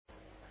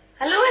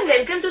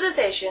welcome to the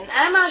session.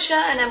 I am Asha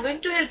and I am going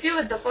to help you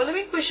with the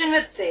following question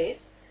which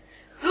says,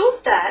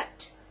 prove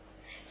that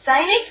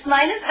sin x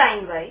minus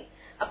sin y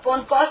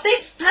upon cos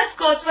x plus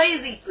cos y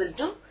is equal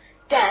to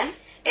tan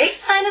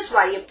x minus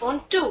y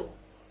upon 2.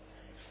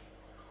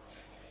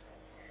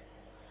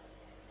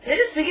 Let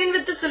us begin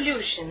with the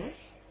solution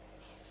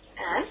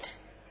and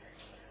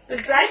we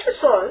will try to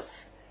solve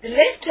the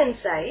left hand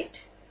side,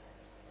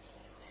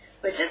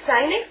 which is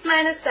sin x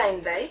minus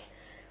sin y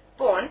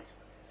upon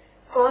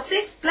cos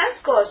x plus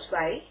cos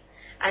y,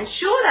 and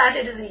show that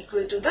it is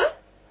equal to the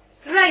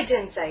right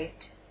hand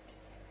side.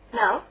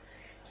 Now,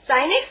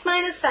 sin x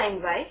minus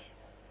sin y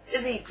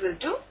is equal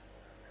to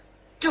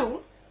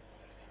 2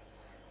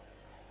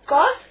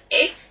 cos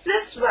x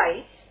plus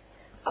y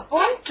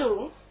upon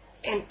 2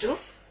 into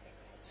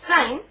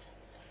sin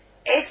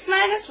x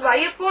minus y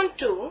upon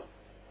 2,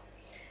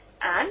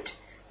 and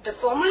the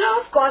formula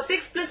of cos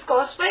x plus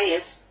cos y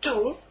is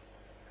 2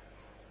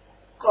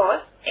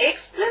 cos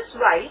x plus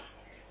y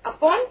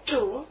upon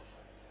 2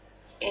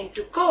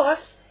 into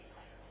cos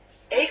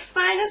x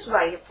minus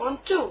y upon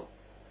 2.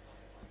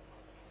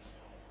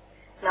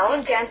 Now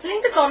on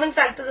cancelling the common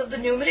factors of the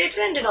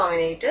numerator and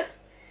denominator,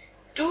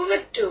 2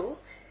 with 2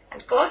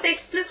 and cos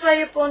x plus y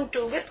upon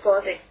 2 with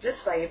cos x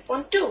plus y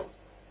upon 2,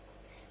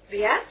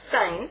 we have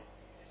sin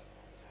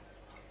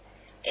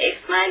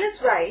x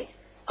minus y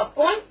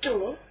upon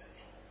 2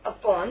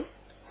 upon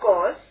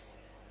cos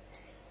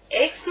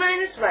x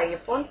minus y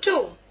upon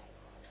 2,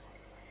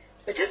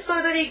 which is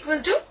further equal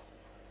to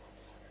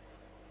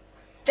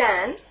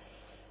tan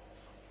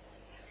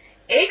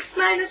x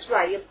minus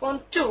y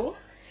upon 2,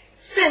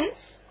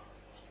 since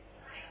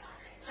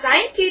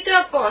sin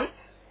theta upon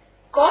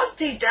cos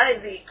theta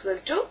is equal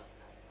to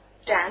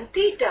tan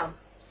theta.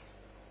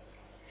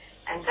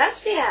 And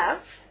thus we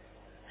have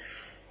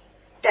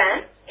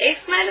tan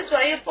x minus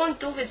y upon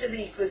 2, which is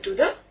equal to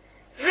the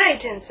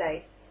right hand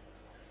side.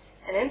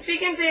 And hence we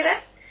can say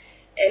that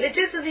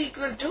LHS is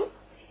equal to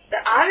the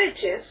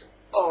RHS,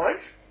 or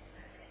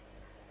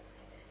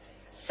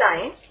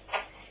sin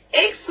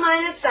x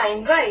minus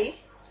sin y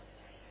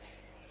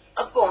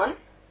upon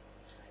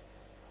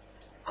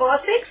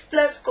cos x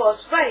plus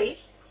cos y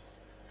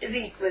is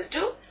equal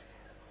to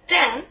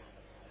tan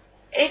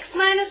x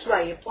minus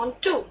y upon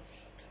 2.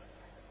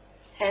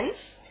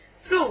 Hence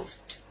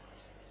proved.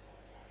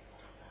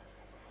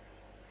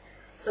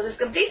 So this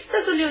completes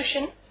the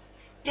solution.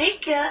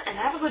 Take care and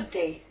have a good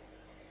day.